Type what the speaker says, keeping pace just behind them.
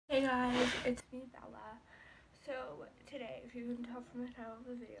Hey guys, it's me, Bella. So today, if you can tell from the title of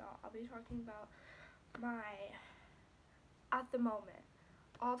the video, I'll be talking about my, at the moment,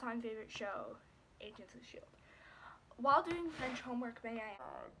 all-time favorite show, Agents of S.H.I.E.L.D. While doing French homework, may I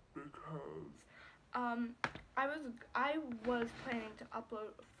add, because I was planning to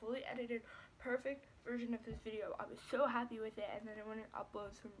upload a fully edited, perfect version of this video. I was so happy with it, and then I wouldn't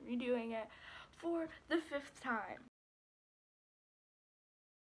upload, so I'm redoing it for the fifth time.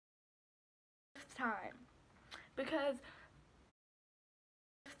 Because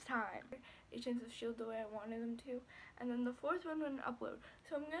Agents of S.H.I.E.L.D. the way I wanted them to, and then the fourth one wouldn't upload,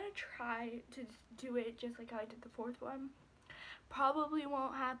 so I'm gonna try to do it just like I did the fourth one. Probably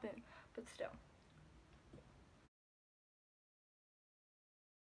won't happen, but still.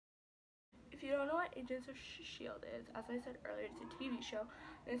 If you don't know what Agents of S.H.I.E.L.D. is, as I said earlier, it's a TV show,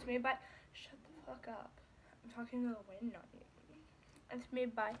 and it's made by, shut the fuck up, I'm talking to the wind, not you. It's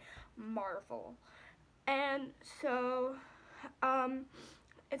made by Marvel, and so,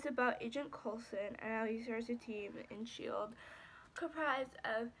 it's about Agent Coulson and how he starts a team in S.H.I.E.L.D. comprised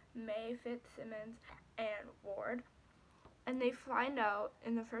of May, Fitzsimmons, and Ward. And they find out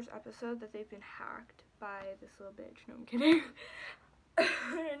in the first episode that they've been hacked by this little bitch. No, I'm kidding.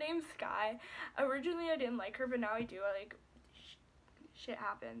 Her name's Sky. Originally, I didn't like her, but now I do. Shit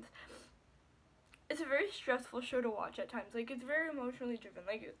happens. It's a very stressful show to watch at times. Like, it's very emotionally driven.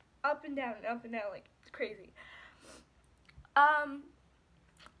 Like, up and down, like, it's crazy.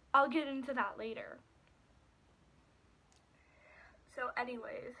 I'll get into that later. So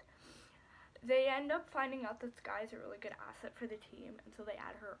anyways, they end up finding out that Sky's a really good asset for the team, and so they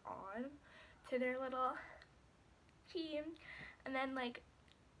add her on to their little team. And then, like,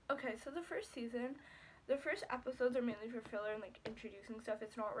 okay, so the first episodes are mainly for filler and, like, introducing stuff.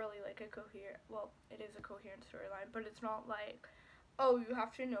 It's not really, like, a coherent, well, it is a coherent storyline, but it's not like, oh, you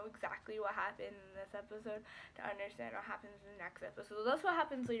have to know exactly what happened in this episode to understand what happens in the next episode. That's what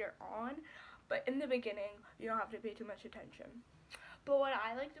happens later on, but in the beginning, you don't have to pay too much attention. But what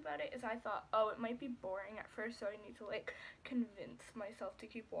I liked about it is I thought, oh, it might be boring at first, so I need to, like, convince myself to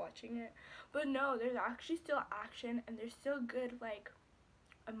keep watching it. But no, there's actually still action, and there's still good, like,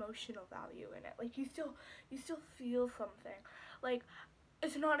 emotional value in it. Like, you still feel something. Like,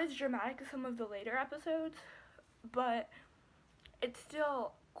 it's not as dramatic as some of the later episodes, but it's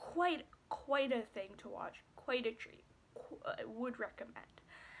still quite a thing to watch, quite a treat. I would recommend.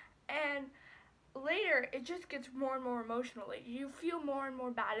 And later, it just gets more and more emotional. Like, you feel more and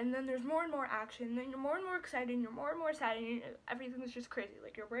more bad, and then there's more and more action, and then you're more and more excited, and you're more and more sad, and everything is just crazy.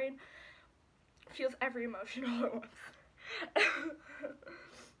 Like, your brain feels every emotion all at once.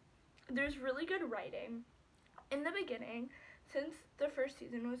 There's really good writing. In the beginning, since the first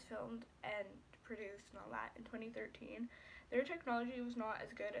season was filmed and produced and all that in 2013, their technology was not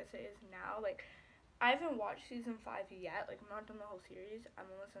as good as it is now. Like, I haven't watched season 5 yet. Like, I'm not done the whole series. I'm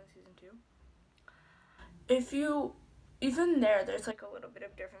almost on season 2. Even there's like a little bit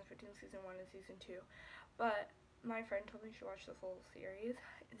of difference between season 1 and season 2. But my friend told me she watched the full series.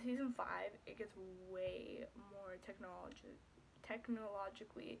 In season 5, it gets way more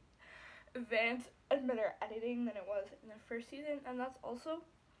technologically advanced and better editing than it was in the first season, and that's also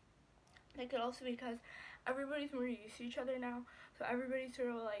because everybody's more used to each other now, so everybody's sort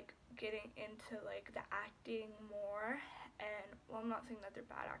of like getting into like the acting more. And well, I'm not saying that they're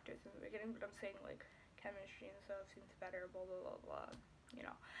bad actors in the beginning, but I'm saying like chemistry and stuff seems better, blah blah blah blah, you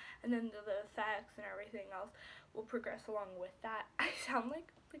know. And then the effects and everything else will progress along with that. I sound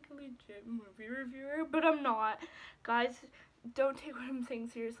like a legit movie reviewer, but I'm not, guys. Don't take what I'm saying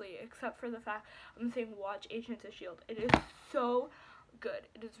seriously, except for the fact I'm saying watch Agents of S.H.I.E.L.D. It is so good.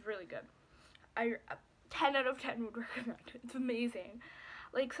 It is really good. 10 out of 10 would recommend it. It's amazing.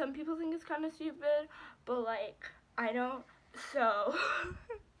 Like, some people think it's kind of stupid, but like, I don't. So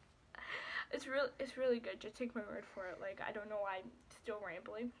it's really good. Just take my word for it. Like, I don't know why I'm still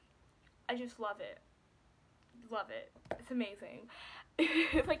rambling. I just love it. Love it. It's amazing.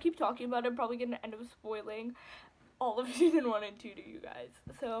 If I keep talking about it, I'm probably gonna end up spoiling all of season 1 and 2 to you guys.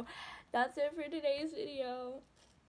 So that's it for today's video.